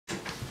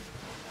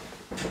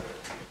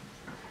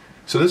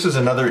So this is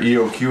another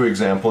EOQ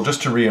example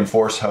just to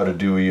reinforce how to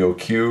do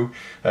EOQ.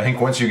 I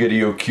think once you get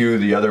EOQ,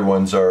 the other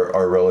ones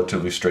are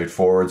relatively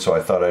straightforward, so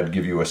I thought I'd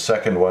give you a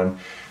second one.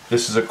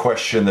 This is a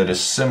question that is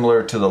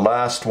similar to the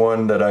last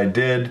one that I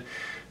did.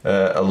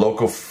 A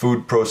local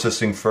food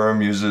processing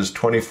firm uses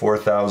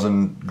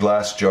 24,000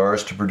 glass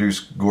jars to produce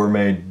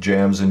gourmet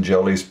jams and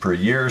jellies per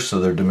year, so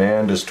their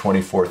demand is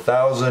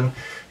 24,000.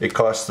 It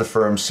costs the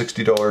firm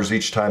 $60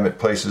 each time it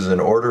places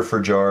an order for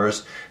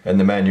jars and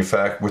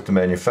with the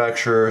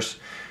manufacturers.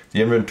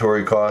 The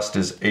inventory cost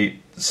is 8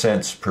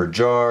 cents per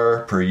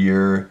jar per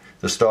year.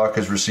 The stock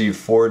is received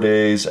 4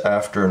 days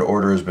after an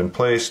order has been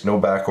placed. No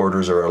back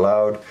orders are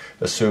allowed.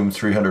 Assume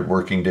 300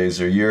 working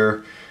days a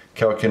year.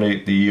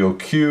 Calculate the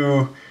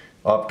EOQ,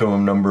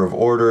 optimum number of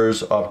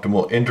orders,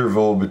 optimal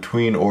interval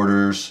between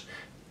orders,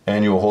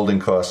 annual holding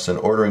costs and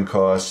ordering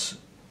costs,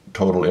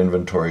 total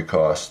inventory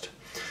cost.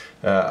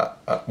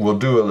 We'll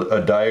do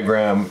a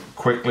diagram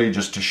quickly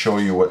just to show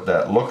you what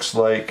that looks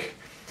like.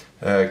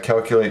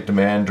 Calculate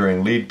demand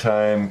during lead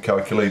time,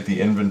 calculate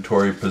the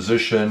inventory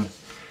position,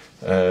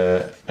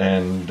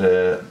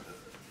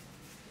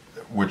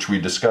 which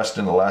we discussed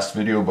in the last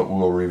video, but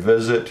we'll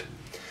revisit.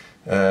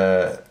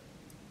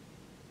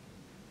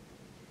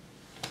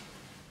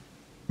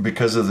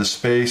 Because of the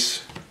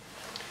space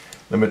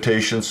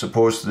limitations,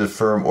 suppose the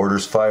firm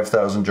orders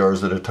 5,000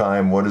 jars at a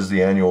time. What is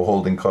the annual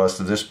holding cost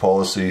of this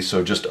policy?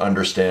 So just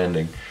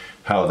understanding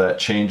how that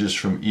changes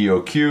from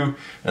EOQ.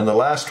 And the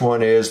last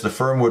one is the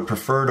firm would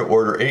prefer to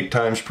order 8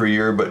 times per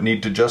year but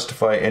need to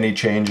justify any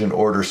change in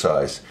order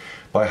size.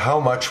 By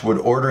how much would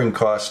ordering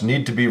costs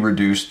need to be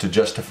reduced to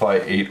justify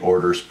 8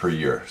 orders per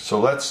year? So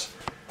let's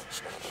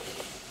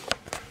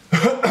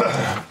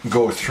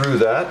go through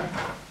that.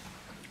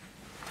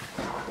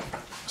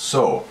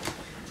 So,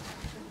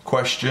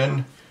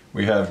 question,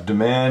 we have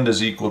demand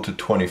is equal to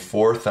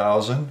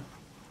 24,000.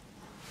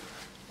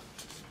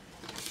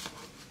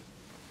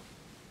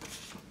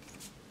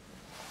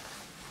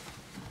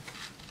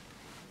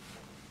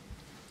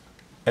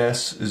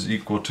 S is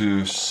equal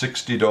to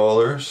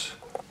 $60.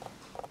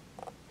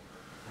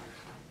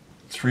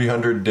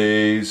 300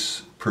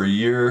 days per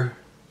year.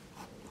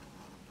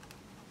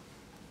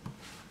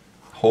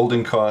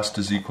 Holding cost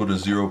is equal to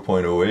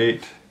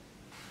 0.08.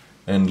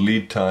 And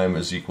lead time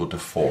is equal to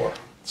 4.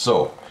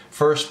 So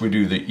first we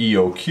do the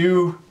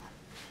EOQ.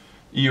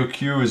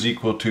 EOQ is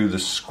equal to the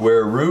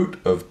square root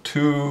of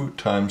 2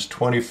 times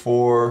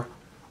 24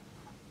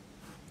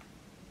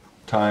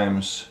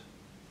 times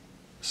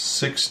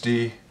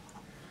 60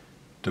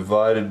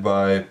 divided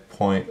by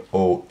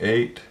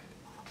 0.08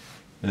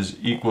 is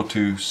equal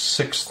to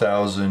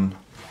 6,000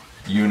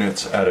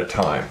 units at a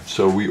time.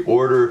 So we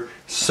order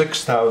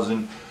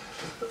 6,000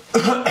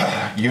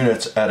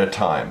 units at a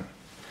time.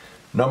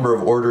 Number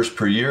of orders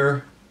per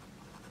year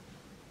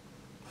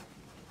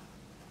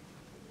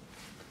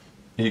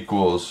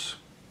equals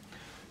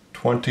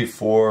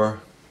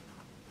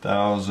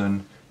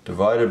 24,000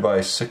 divided by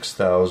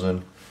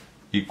 6,000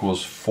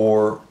 equals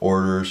 4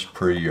 orders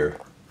per year.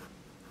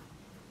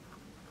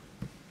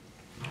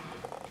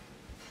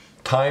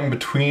 Time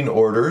between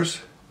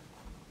orders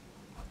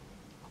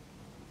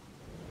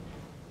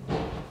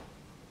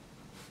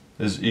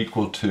is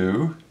equal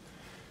to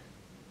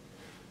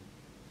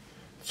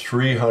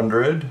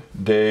 300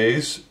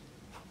 days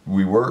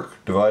we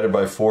work divided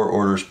by 4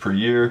 orders per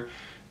year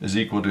is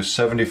equal to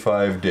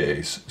 75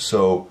 days.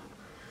 So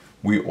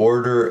we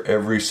order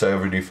every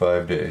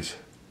 75 days.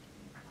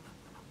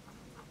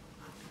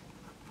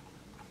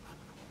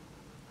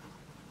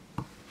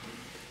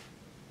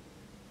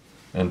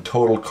 And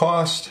total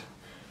cost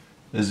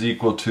is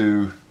equal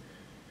to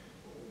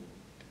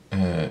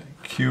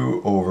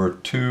Q over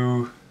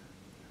 2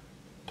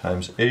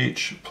 times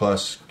H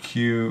plus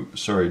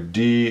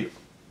D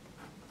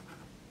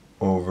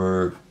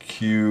over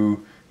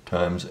Q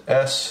times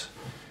S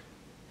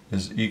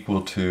is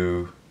equal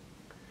to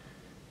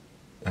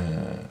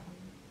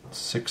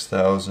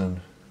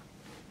 6,000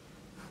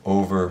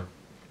 over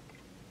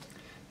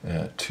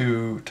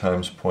 2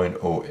 times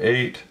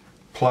 0.08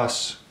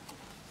 plus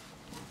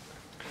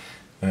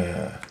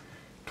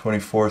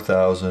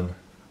 24,000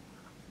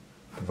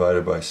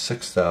 divided by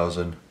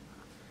 6,000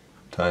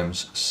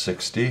 times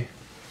 60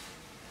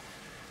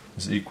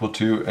 is equal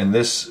to, and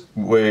this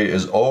way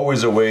is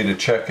always a way to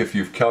check if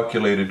you've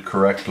calculated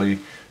correctly,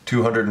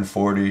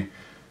 240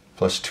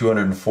 plus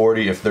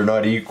 240. If they're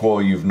not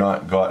equal, you've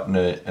not gotten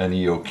an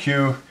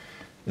EOQ,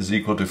 is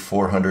equal to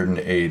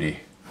 480.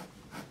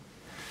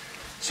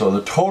 So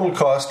the total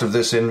cost of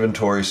this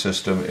inventory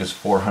system is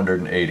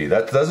 480.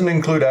 That doesn't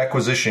include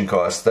acquisition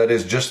costs. That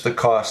is just the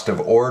cost of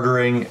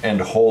ordering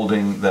and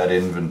holding that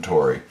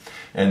inventory.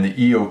 And the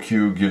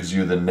EOQ gives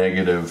you the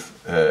negative,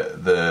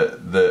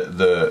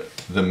 the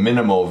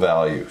minimal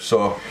value.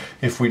 So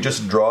if we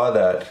just draw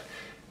that,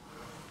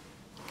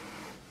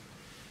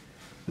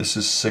 this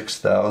is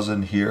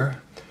 6,000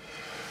 here.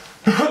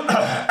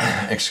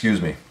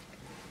 Excuse me.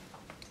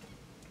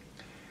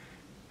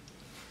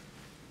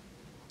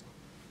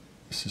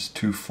 This is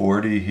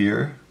 240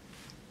 here.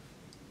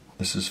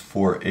 This is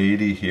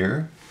 480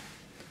 here.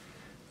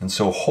 And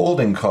so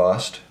holding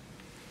cost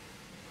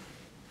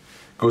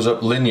goes up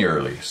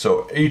linearly.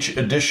 So each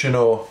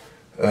additional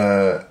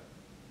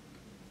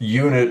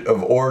unit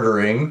of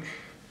ordering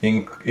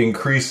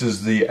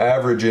increases the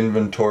average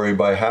inventory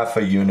by half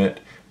a unit,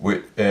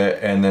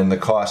 and then the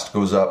cost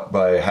goes up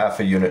by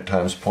half a unit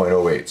times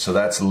 0.08. So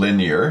that's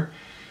linear.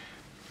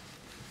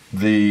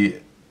 The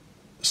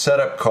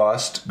setup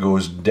cost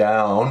goes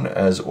down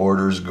as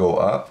orders go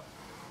up.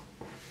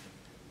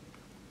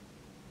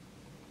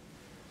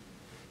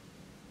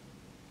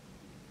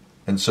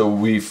 And so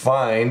we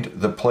find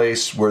the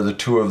place where the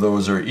two of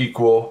those are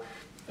equal,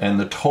 and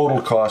the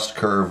total cost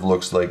curve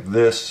looks like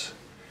this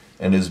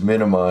and is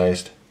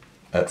minimized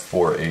at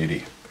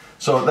 480.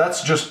 So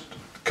that's just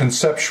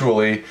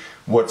conceptually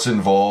what's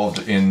involved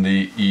in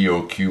the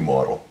EOQ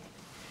model.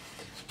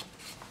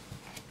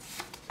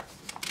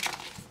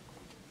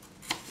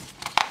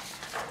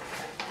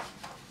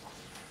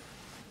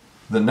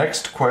 The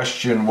next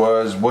question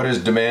was, what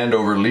is demand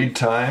over lead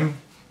time?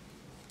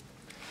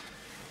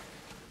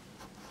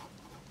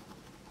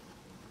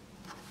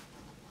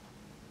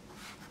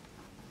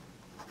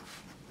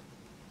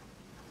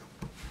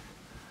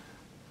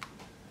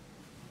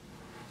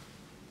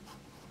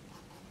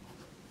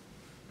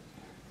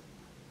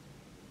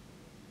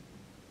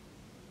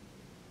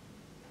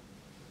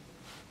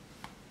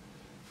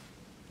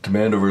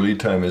 Demand over lead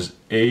time is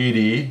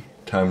 80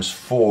 times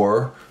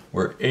 4,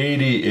 where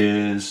 80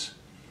 is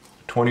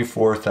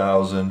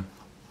 24,000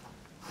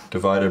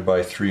 divided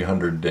by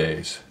 300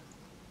 days.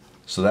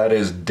 So that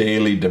is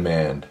daily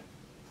demand.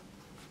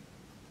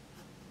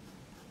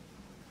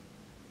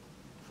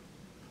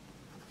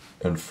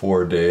 And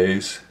 4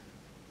 days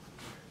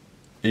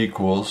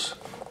equals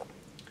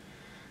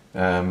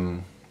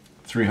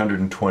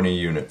 320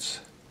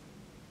 units.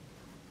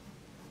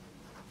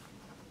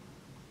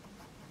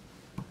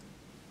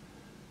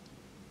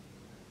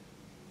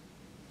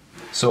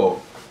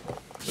 So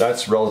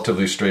that's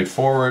relatively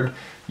straightforward.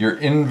 Your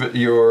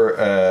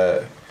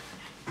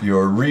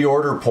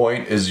reorder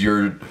point is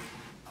your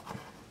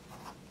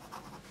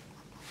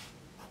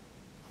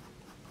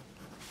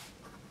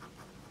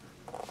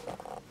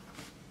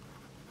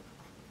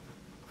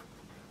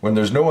when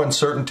there's no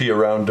uncertainty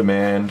around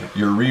demand,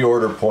 your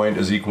reorder point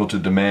is equal to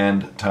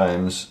demand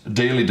times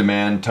daily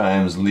demand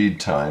times lead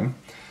time,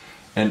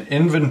 and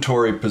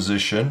inventory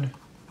position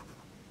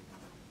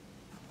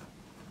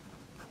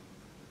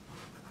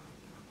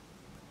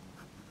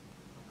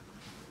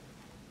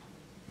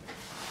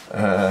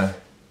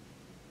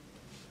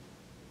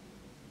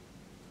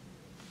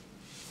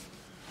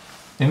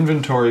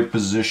inventory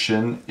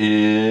position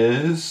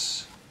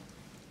is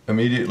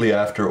immediately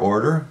after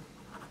order.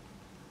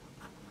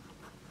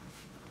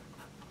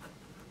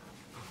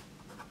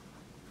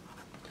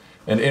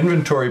 And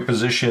inventory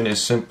position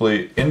is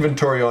simply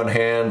inventory on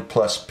hand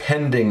plus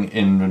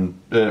pending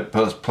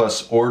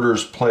plus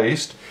orders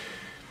placed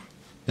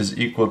is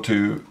equal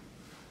to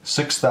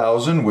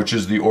 6,000, which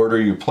is the order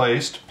you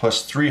placed,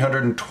 plus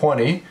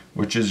 320,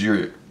 which is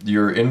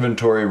your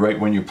inventory right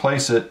when you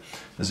place it,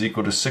 is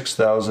equal to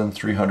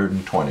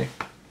 6,320.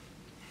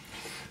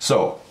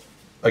 So,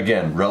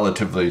 again,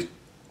 relatively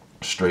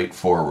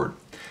straightforward.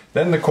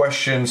 Then the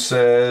question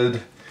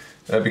said,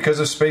 because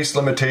of space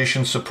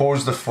limitations,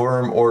 suppose the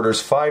firm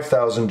orders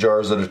 5,000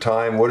 jars at a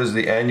time. What is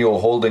the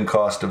annual holding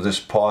cost of this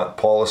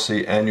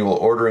policy, annual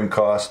ordering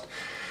cost?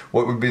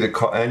 What would be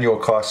the annual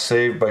cost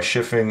saved by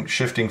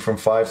shifting from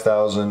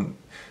 5,000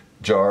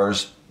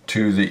 jars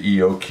to the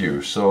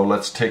EOQ? So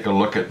let's take a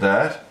look at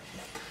that.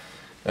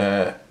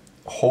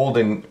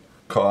 Holding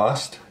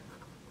cost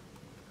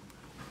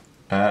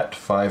at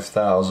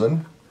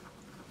 5,000.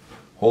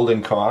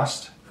 Holding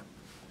cost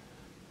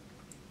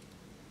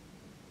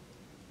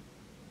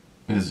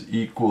is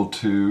equal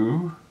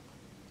to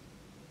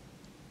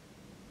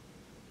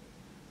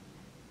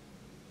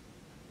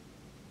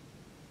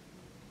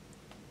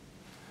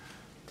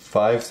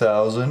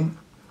 5,000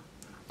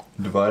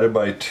 divided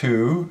by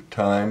 2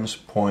 times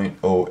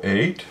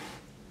 0.08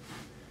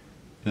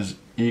 is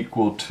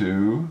equal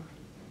to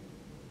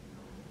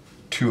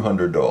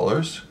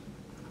 $200.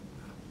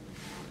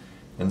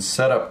 And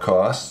setup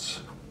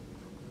costs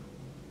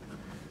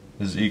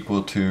is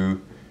equal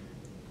to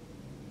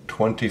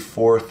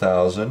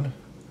 24,000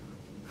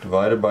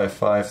 divided by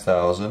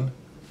 5,000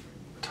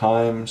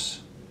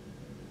 times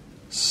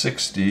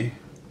 60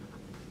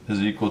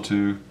 is equal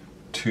to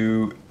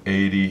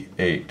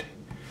 288.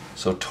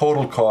 So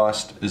total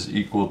cost is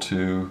equal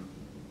to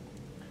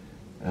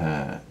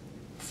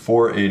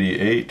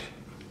 488,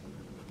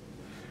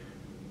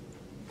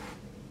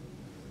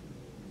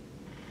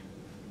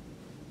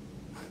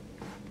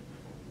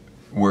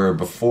 where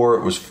before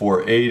it was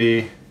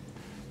 480.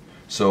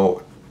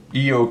 So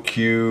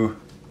EOQ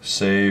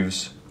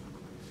saves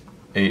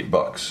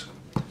 $8.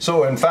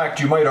 So in fact,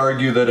 you might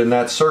argue that in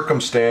that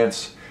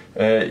circumstance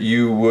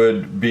you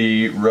would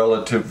be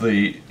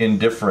relatively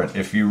indifferent.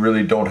 If you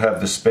really don't have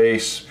the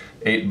space,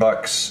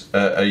 $8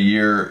 a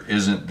year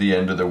isn't the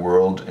end of the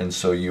world, and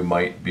so you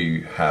might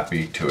be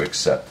happy to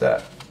accept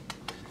that.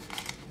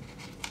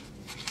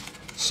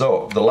 So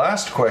So the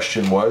last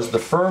question was, the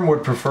firm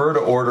would prefer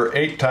to order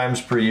 8 times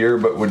per year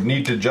but would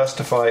need to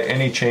justify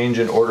any change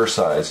in order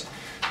size.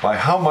 By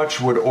how much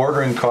would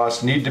ordering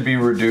costs need to be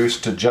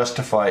reduced to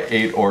justify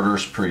 8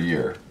 orders per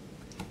year?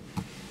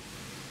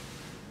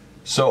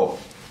 So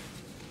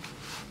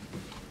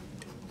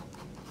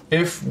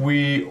if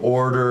we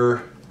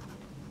order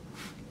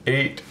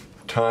 8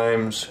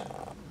 times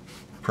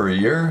per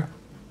year,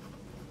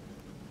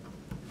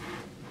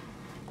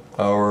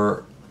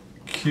 our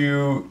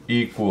Q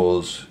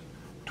equals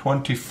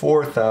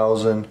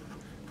 24,000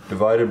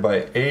 divided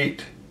by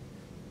 8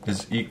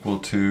 is equal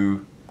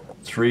to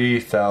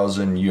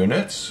 3,000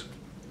 units.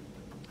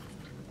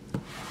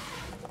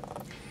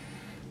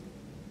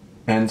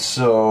 And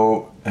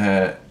so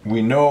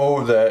we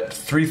know that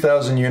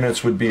 3,000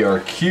 units would be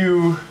our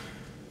Q.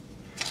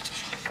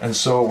 And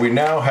so we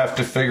now have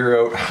to figure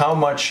out how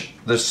much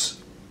this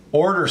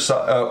order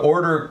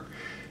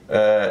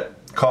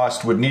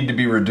cost would need to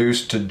be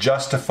reduced to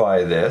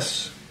justify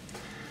this.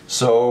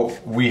 So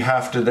we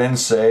have to then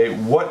say,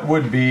 what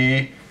would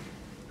be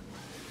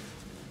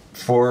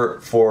for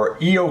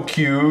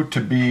EOQ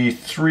to be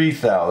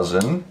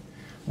 3,000,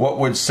 what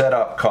would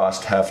setup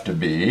cost have to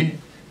be?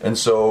 And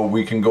so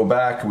we can go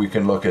back, we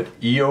can look at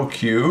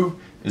EOQ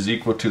is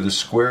equal to the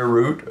square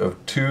root of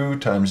 2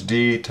 times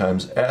D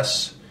times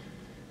S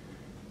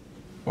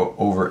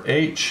over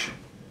H.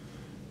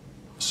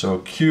 So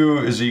Q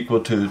is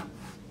equal to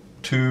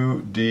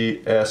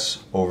 2ds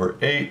over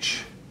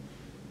H.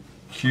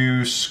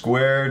 Q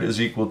squared is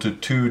equal to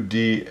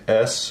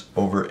 2ds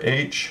over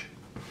H.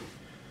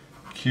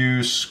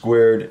 Q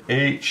squared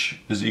H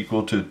is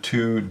equal to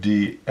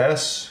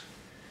 2ds.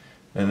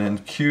 And then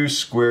Q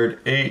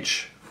squared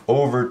H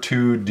over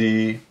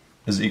 2d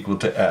is equal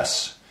to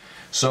S.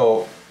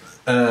 So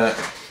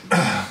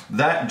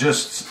that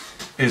just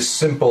is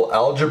simple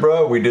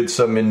algebra. We did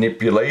some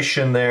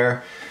manipulation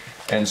there.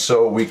 And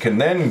so we can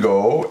then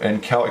go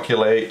and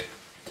calculate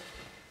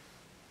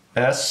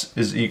S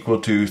is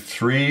equal to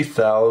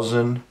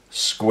 3,000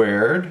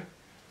 squared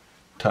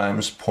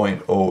times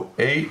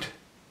 0.08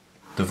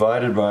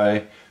 divided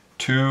by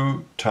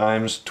 2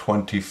 times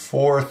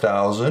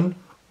 24,000,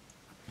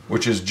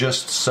 which is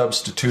just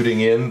substituting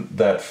in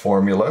that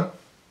formula.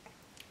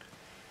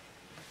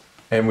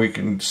 And we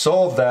can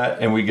solve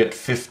that and we get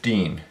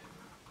 15.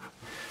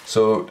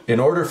 So in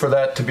order for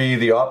that to be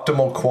the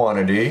optimal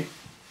quantity,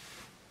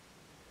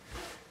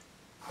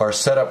 our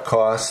setup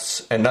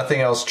costs, and nothing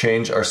else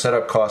changed, our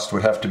setup cost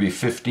would have to be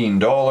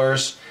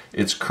 $15.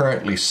 It's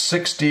currently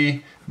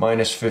 60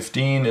 minus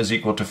 15 is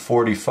equal to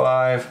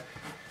 45.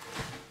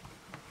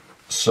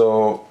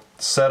 So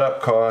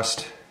setup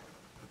cost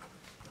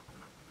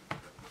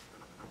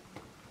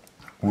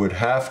would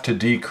have to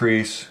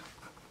decrease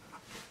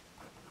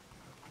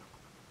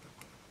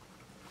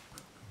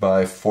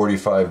by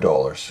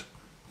 $45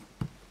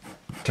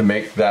 to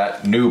make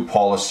that new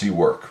policy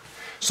work.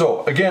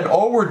 So again,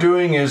 all we're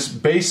doing is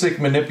basic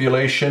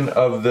manipulation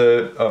of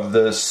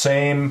the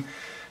same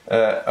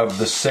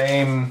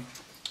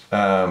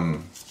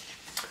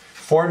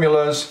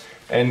formulas,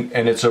 and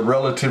it's a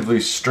relatively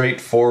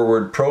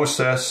straightforward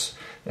process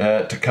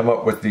to come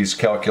up with these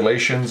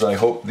calculations. I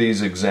hope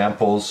these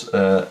examples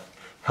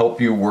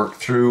help you work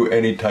through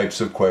any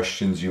types of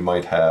questions you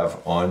might have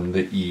on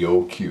the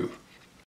EOQ.